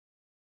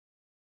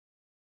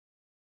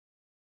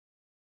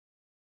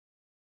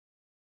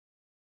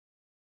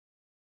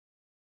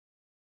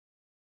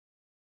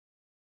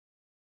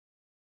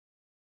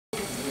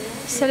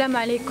Assalamu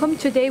alaikum.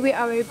 Today we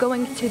are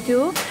going to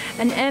do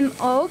an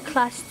MO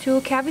Class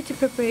 2 cavity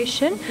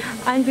preparation,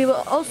 and we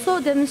will also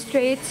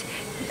demonstrate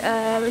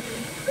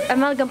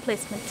amalgam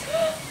placement.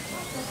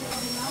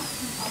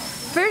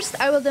 First,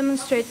 I will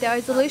demonstrate the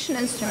isolation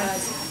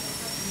instruments.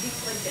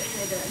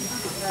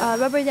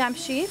 Rubber dam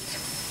sheet,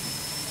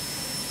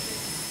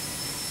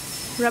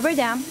 rubber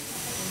dam,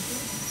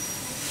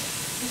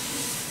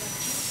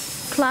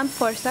 clamp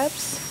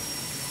forceps,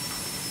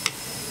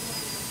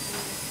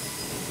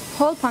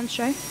 hole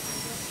puncher,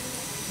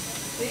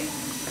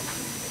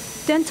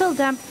 dental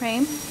dam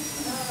frame,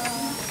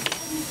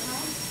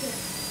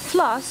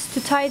 floss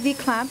to tie the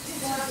clamp,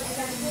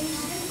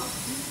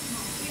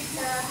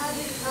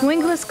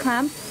 wingless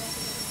clamp,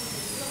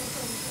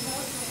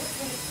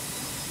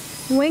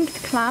 winged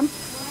clamp,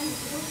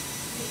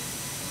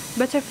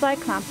 butterfly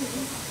clamp,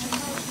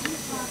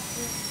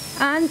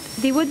 and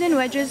the wooden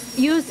wedges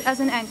used as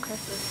an anchor.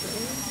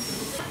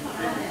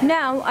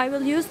 Now I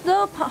will use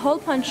the hole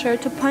puncher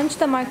to punch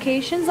the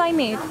markations I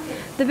made.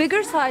 The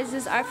bigger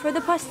sizes are for the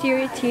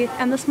posterior teeth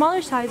and the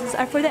smaller sizes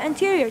are for the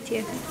anterior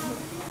teeth.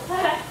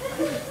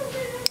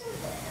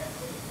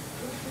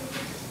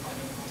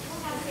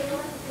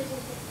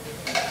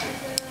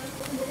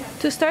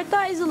 To start the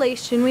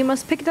isolation, we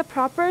must pick the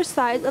proper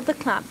size of the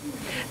clamp.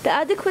 The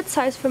adequate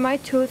size for my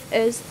tooth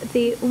is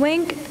the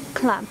winged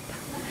clamp.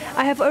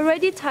 I have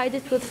already tied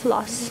it with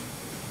floss.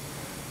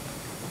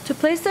 To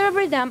place the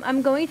rubber dam,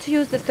 I'm going to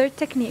use the third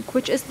technique,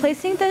 which is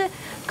placing the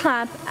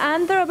clamp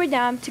and the rubber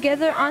dam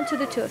together onto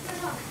the tooth.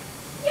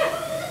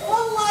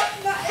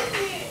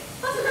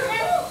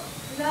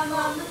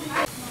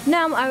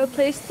 Now I will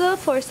place the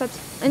forceps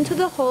into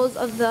the holes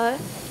of the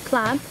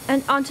clamp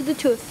and onto the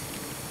tooth.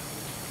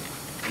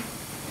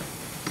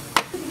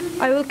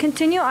 I will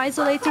continue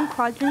isolating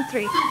quadrant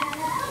 3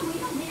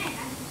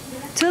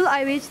 till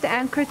I reach the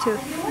anchor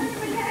tooth.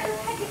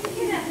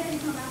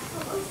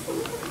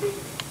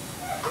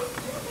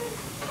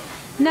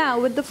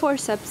 Now, with the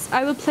forceps,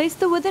 I will place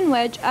the wooden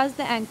wedge as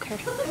the anchor.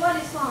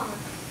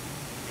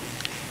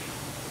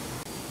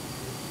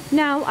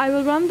 Now, I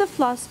will run the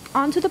floss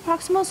onto the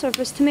proximal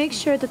surface to make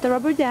sure that the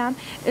rubber dam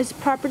is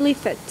properly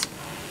fit.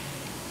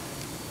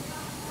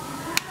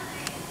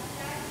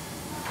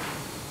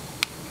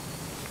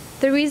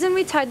 The reason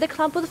we tied the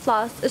clamp with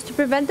floss is to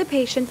prevent the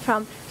patient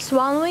from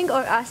swallowing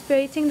or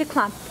aspirating the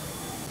clamp.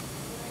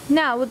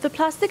 Now, with the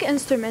plastic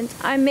instrument,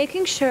 I'm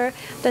making sure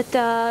that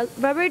the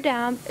rubber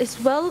dam is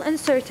well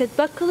inserted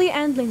buccally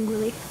and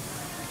lingually.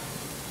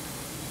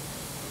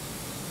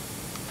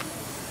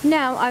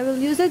 Now, I will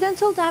use a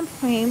dental dam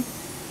frame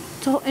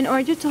in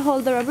order to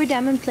hold the rubber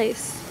dam in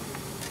place.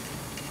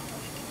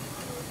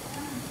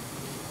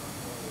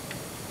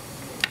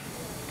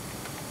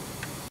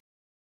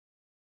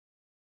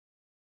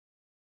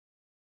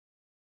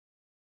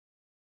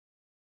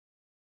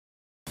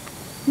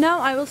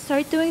 Now I will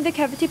start doing the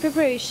cavity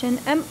preparation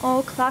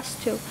MO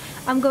Class 2.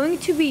 I'm going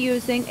to be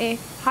using a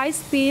high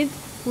speed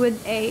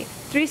with a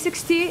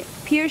 360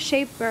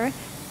 pear-shaped burr,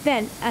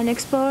 then an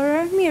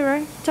explorer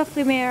mirror,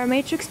 Tuffley mirror,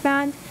 matrix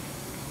band,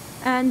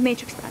 and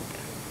matrix band.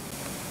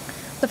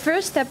 The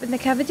first step in the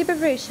cavity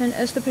preparation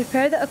is to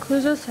prepare the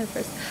occlusal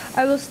surface.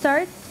 I will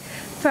start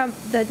from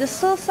the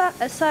distal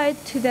side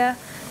to the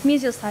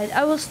mesial side.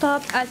 I will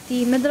stop at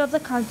the middle of the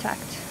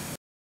contact.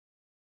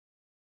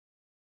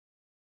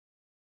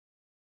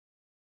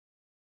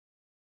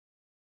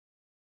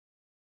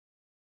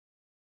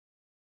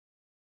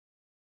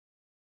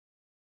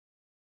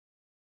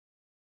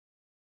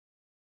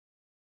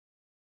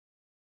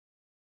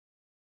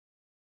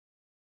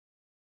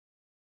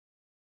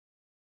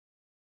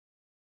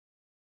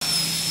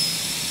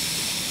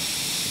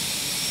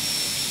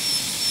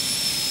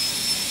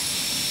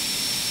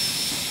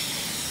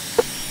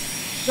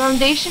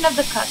 Roundation of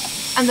the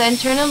cusp and the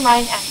internal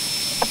line end.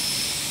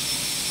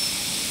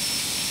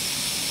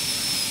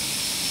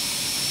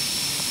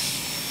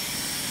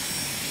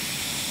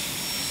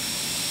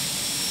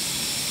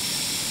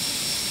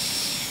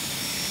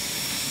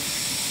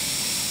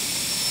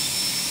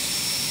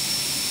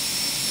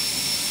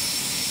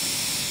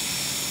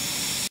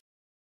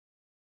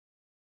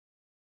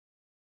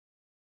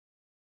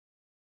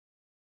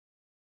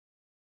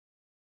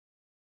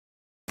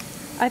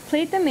 I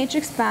plate the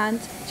matrix band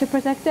to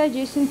protect the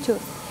adjacent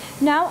tooth.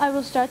 Now I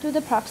will start with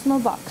the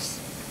proximal box.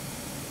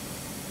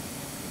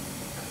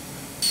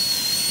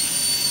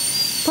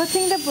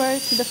 Putting the burr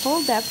to the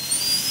full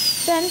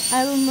depth, then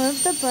I will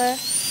move the burr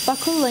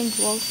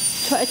buccolingual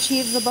to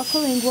achieve the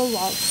buccolingual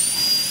wall.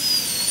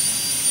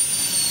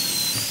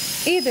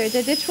 Either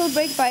the ditch will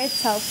break by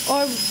itself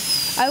or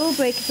I will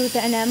break it with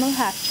the enamel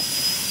hatchet.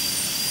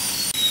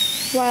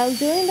 While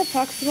doing the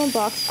proximal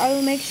box, I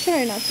will make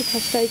sure not to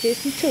touch the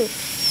adjacent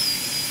tooth.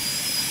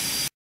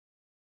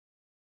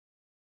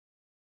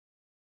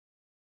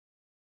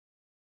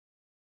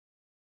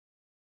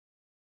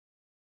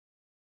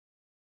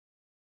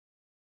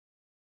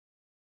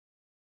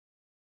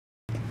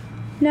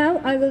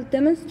 Now I will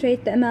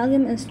demonstrate the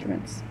amalgam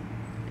instruments.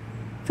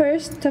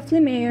 First,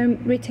 Tuffley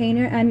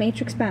retainer and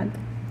matrix band.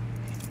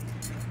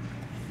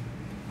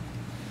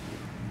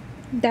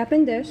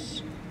 Dappen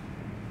dish,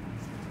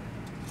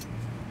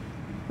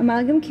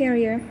 amalgam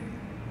carrier,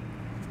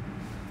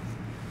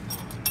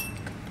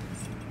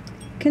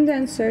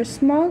 condenser,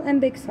 small and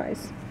big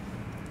size,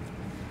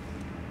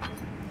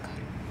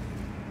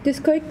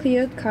 discoid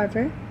cleared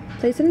carver,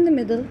 place it in the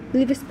middle,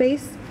 leave a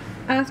space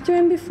after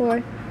and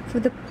before for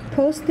the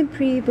post and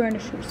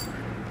pre-burnishers.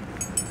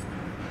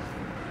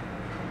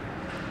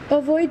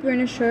 Ovoid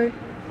burnisher,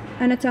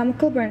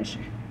 anatomical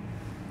burnisher.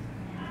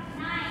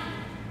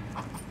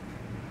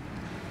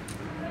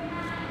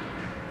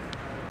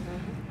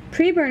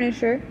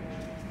 Pre-burnisher,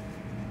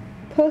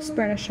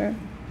 post-burnisher,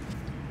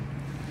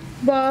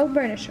 ball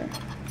burnisher,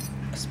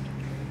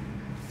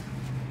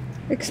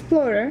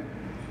 explorer,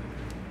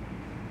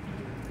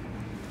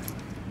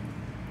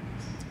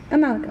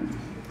 amalgam.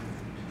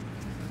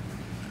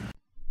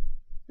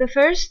 The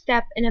first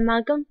step in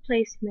amalgam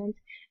placement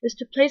is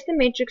to place the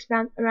matrix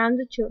band around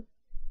the tooth,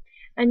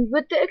 and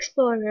with the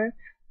explorer,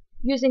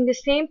 using the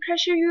same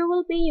pressure you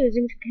will be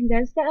using to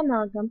condense the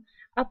amalgam,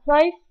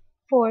 apply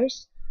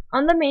force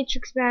on the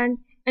matrix band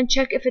and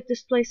check if it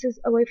displaces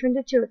away from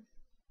the tooth.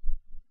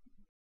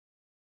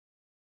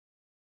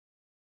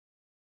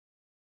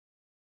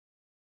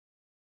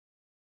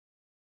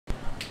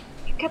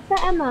 Pick up the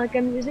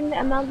amalgam using the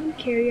amalgam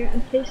carrier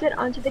and place it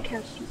onto the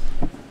cavity.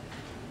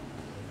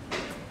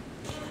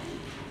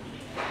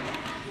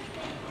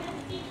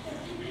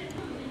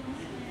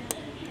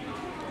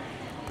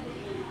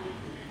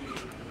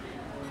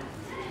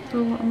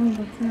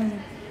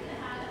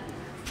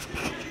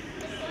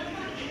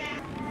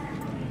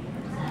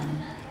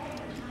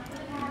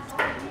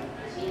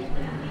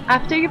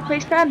 After you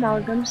place the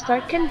amalgam,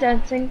 start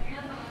condensing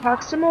the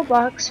proximal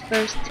box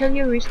first till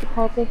you reach the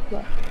pulpal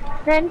floor.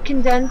 Then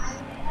condense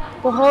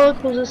the whole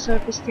occlusal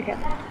surface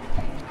together.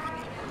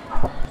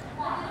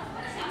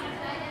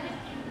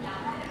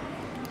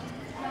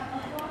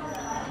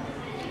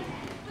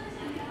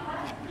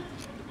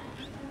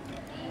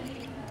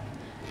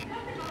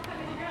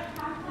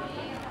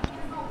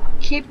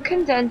 Keep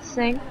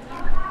condensing.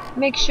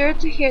 Make sure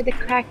to hear the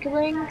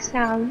crackling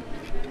sound.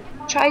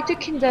 Try to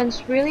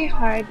condense really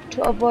hard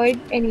to avoid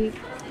any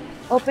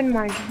open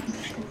margins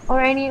or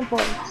any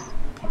voids.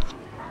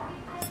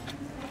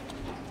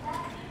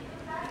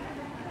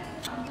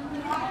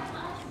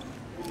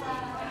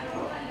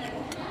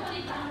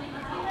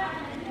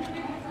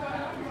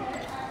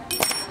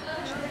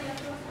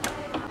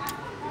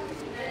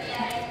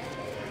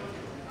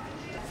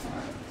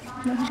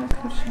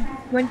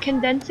 When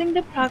condensing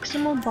the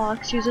proximal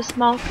box, use a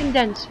small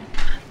condenser.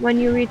 When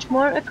you reach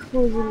more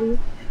occlusally,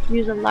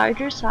 use a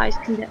larger size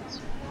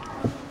condenser.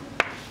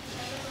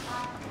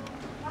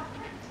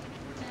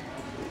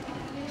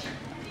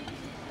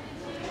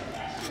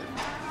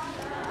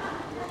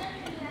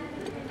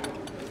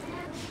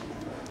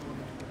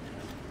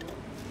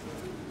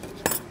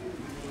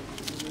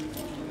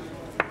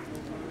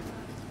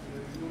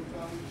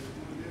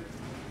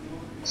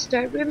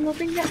 Start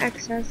removing the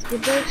excess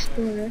with the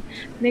explorer.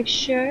 Make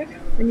sure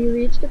when you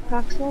reach the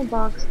proximal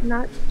box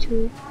not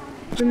to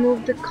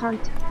remove the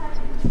contact.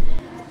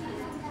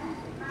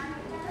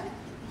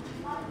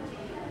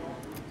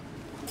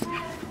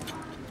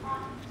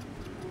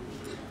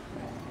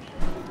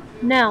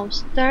 Now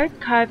start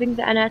carving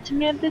the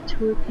anatomy of the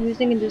tooth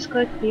using a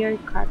discoid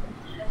cleared carver,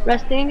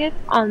 resting it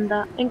on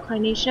the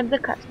inclination of the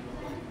cusp.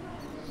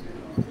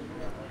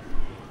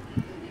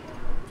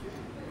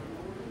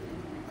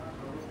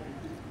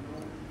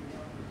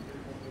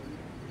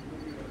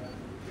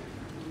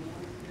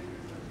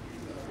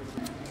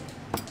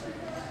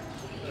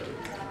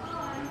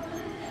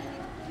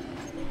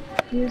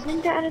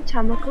 Using the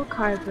anatomical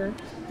carver,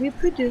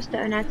 reproduce the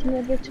anatomy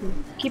of the tooth,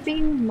 keeping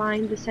in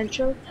mind the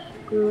central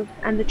groove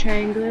and the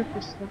triangular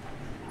fistula,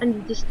 and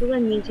the distal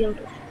and medial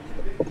ridge.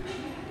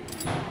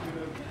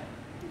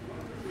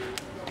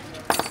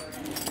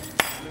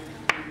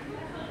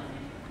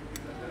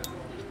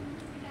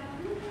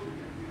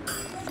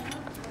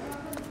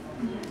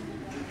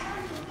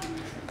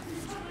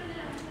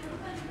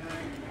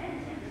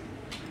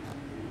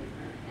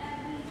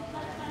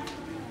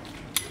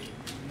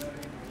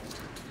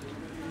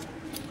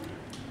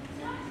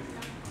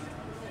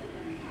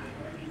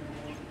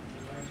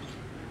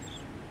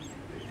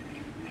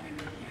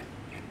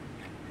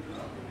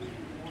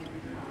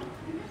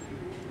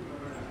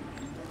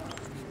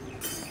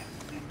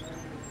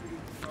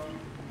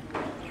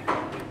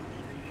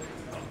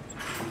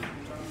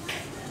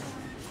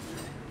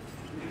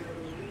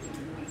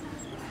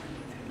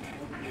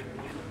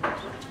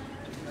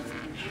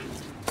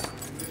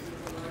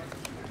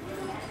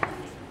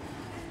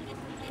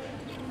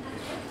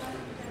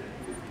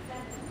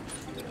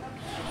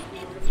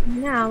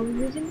 Now,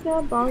 using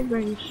the ball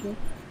burnisher,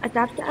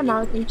 adapt the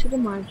amalgam to the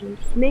margins,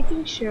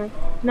 making sure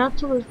not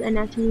to lose the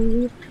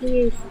anatomy you've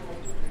created.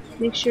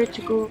 Make sure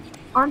to go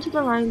onto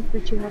the lines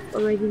that you have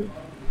already made.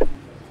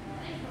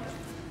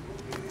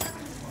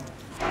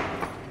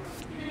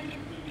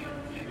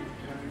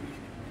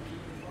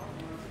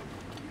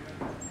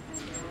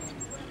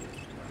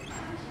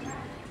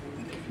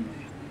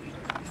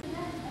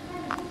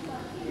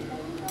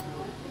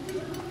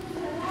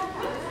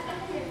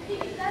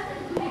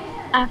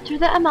 After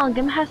the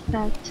amalgam has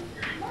set,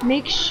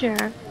 make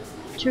sure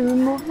to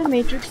remove the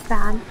matrix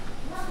band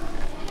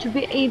to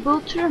be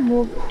able to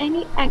remove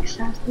any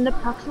excess in the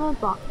proximal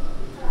box.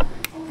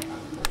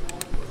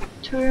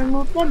 To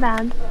remove the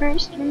band,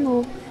 first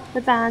remove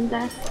the band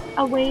that's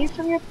away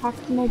from your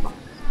proximal box.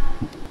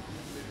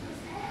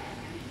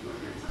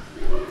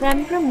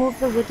 Then remove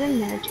the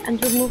wooden edge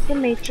and remove the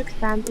matrix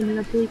band in an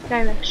oblique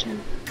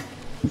direction.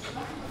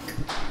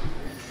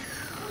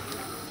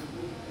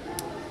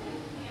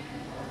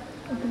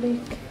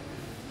 Oblique.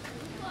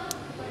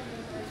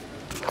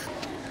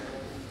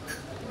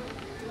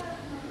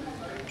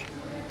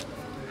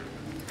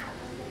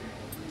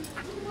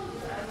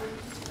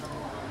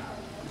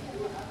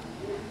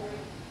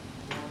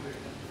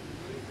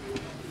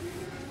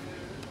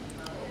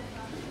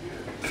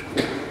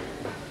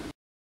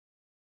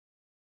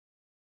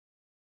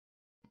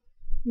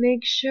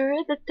 Make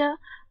sure that the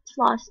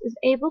floss is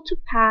able to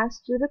pass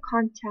through the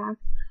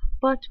contact,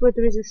 but with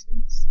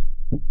resistance.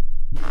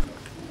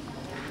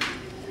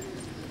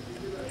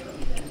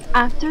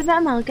 After the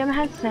amalgam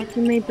has set,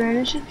 you may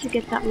burnish it to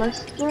get that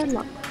luster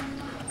look.